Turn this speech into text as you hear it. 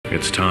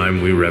It's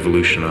time we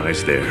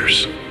revolutionize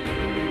theirs.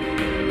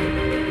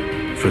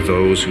 For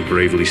those who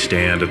bravely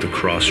stand at the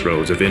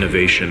crossroads of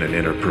innovation and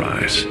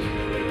enterprise.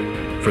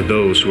 For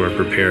those who are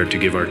prepared to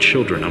give our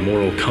children a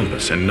moral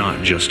compass and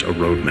not just a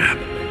roadmap.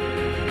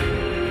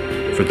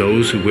 For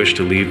those who wish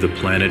to leave the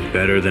planet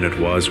better than it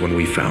was when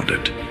we found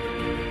it.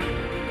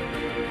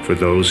 For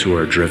those who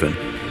are driven.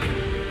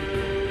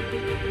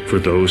 For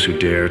those who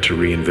dare to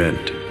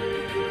reinvent.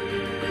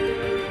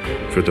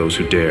 For those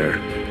who dare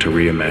to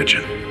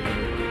reimagine.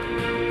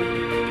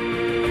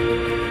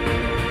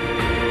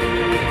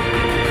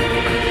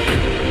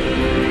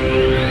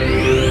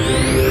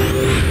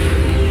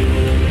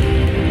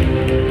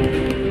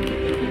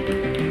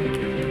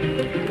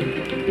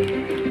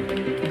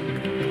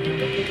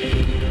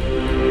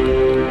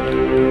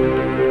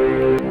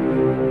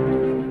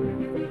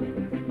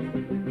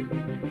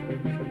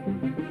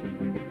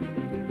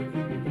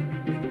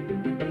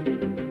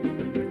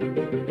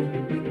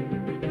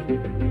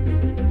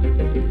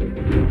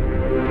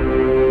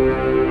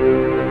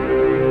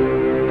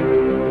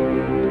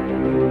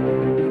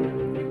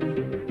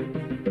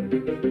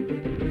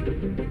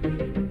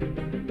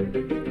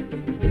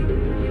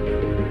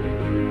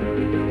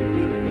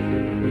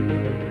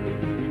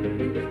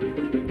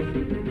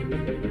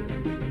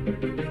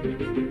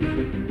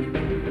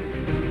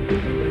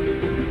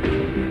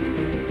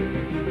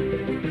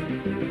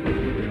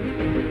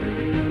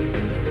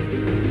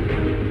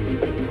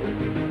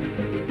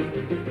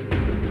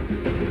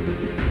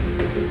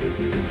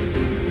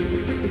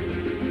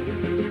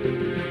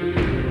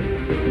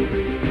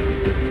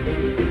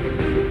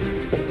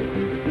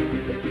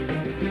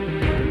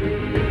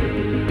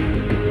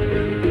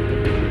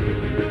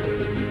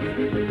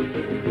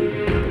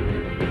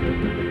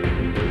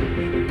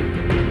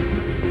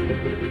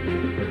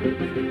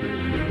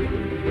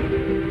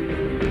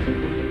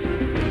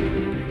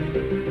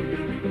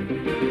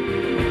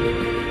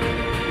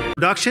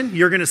 Production,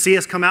 you're going to see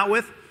us come out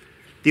with.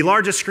 The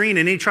largest screen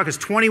in any truck is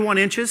 21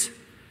 inches.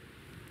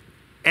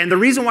 And the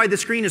reason why the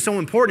screen is so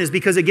important is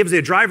because it gives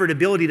the driver the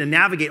ability to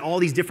navigate all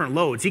these different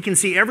loads. He can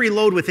see every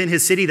load within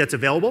his city that's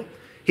available.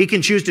 He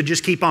can choose to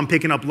just keep on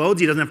picking up loads.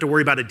 He doesn't have to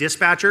worry about a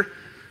dispatcher.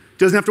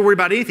 Doesn't have to worry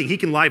about anything. He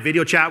can live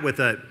video chat with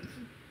the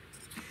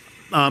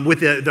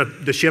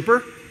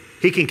shipper.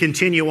 He can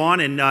continue on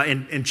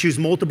and choose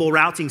multiple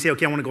routes. He can say,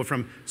 okay, I want to go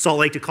from Salt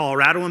Lake to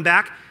Colorado and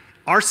back.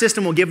 Our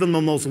system will give him the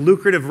most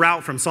lucrative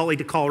route from Salt Lake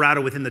to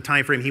Colorado within the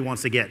time frame he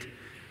wants to get.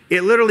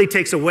 It literally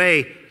takes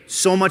away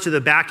so much of the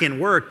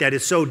back-end work that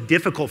is so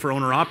difficult for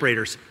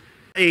owner-operators.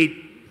 A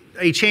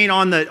chain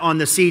on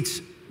the seats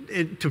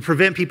to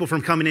prevent people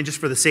from coming in just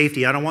for the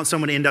safety. I don't want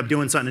someone to end up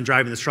doing something and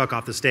driving this truck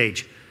off the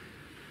stage.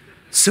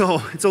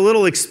 So it's a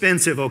little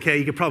expensive, okay?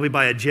 You could probably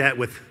buy a jet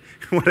with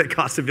what it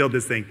costs to build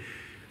this thing.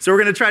 So we're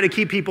going to try to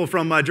keep people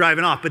from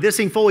driving off. But this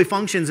thing fully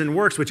functions and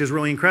works, which is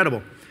really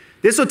incredible.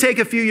 This will take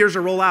a few years to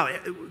roll out.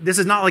 This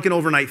is not like an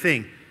overnight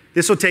thing.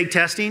 This will take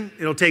testing.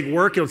 It'll take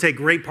work. It'll take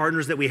great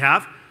partners that we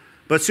have.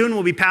 But soon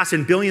we'll be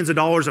passing billions of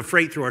dollars of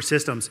freight through our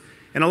systems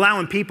and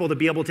allowing people to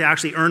be able to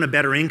actually earn a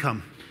better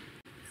income.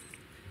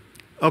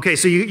 Okay,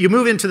 so you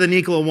move into the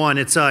Nikola One.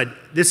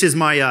 This is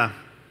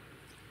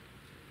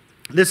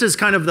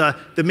kind of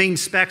the main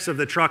specs of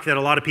the truck that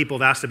a lot of people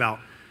have asked about.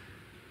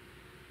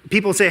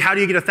 People say, how do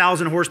you get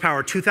 1,000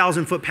 horsepower,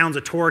 2,000 foot-pounds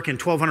of torque, and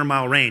 1,200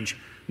 mile range?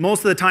 Most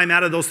of the time,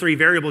 out of those three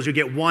variables, you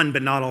get one,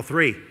 but not all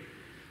three.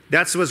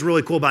 That's what's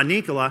really cool about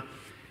Nikola,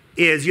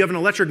 is you have an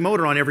electric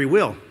motor on every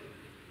wheel.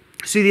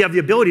 So you have the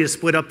ability to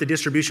split up the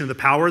distribution of the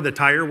power, the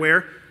tire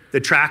wear, the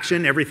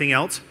traction, everything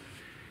else.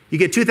 You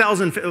get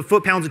 2,000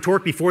 foot-pounds of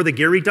torque before the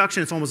gear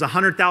reduction. It's almost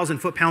 100,000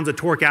 foot-pounds of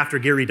torque after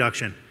gear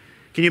reduction.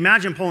 Can you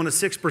imagine pulling a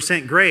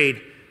 6%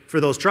 grade for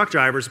those truck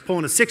drivers,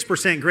 pulling a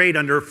 6% grade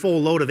under a full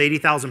load of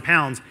 80,000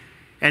 pounds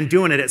and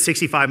doing it at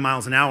 65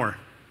 miles an hour?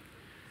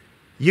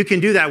 You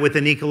can do that with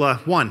the Nikola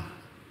One.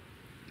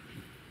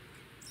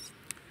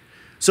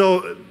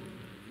 So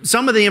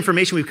some of the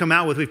information we've come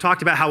out with, we've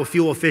talked about how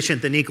fuel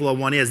efficient the Nikola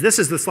One is. This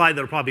is the slide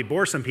that will probably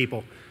bore some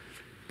people.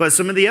 But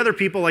some of the other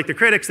people, like the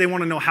critics, they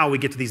want to know how we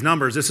get to these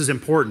numbers. This is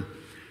important.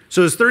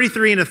 So there's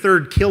 33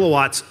 1/3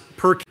 kilowatts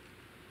per.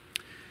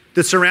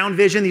 The surround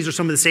vision, these are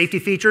some of the safety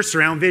features.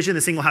 Surround vision,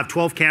 this thing will have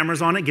 12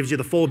 cameras on it, gives you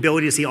the full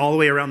ability to see all the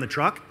way around the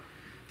truck.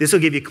 This will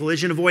give you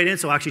collision avoidance.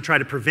 It'll actually try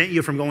to prevent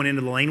you from going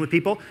into the lane with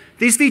people.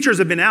 These features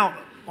have been out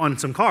on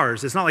some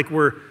cars. It's not like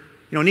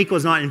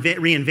Nikola's not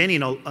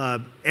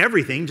reinventing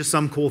everything, just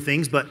some cool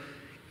things, but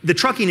the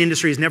trucking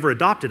industry has never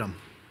adopted them.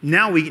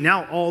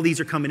 Now all these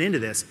are coming into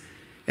this.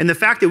 And the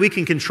fact that we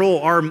can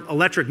control our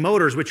electric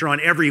motors, which are on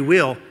every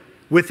wheel,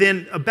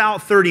 within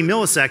about 30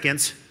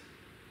 milliseconds,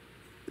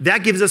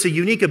 that gives us a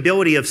unique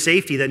ability of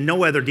safety that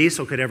no other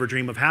diesel could ever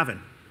dream of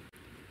having.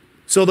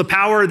 So the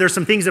power, there's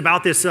some things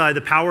about this,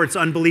 the power, it's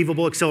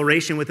unbelievable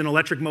acceleration. With an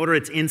electric motor,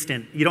 it's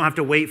instant. You don't have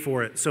to wait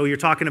for it. So you're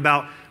talking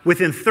about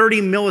within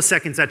 30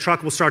 milliseconds, that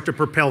truck will start to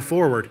propel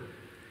forward.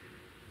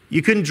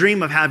 You couldn't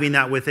dream of having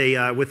that with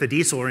a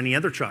diesel or any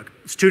other truck.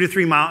 It's 2 to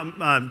 3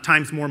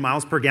 times more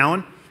miles per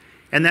gallon,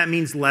 and that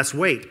means less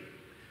weight.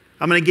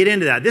 I'm going to get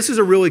into that. This is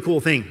a really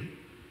cool thing.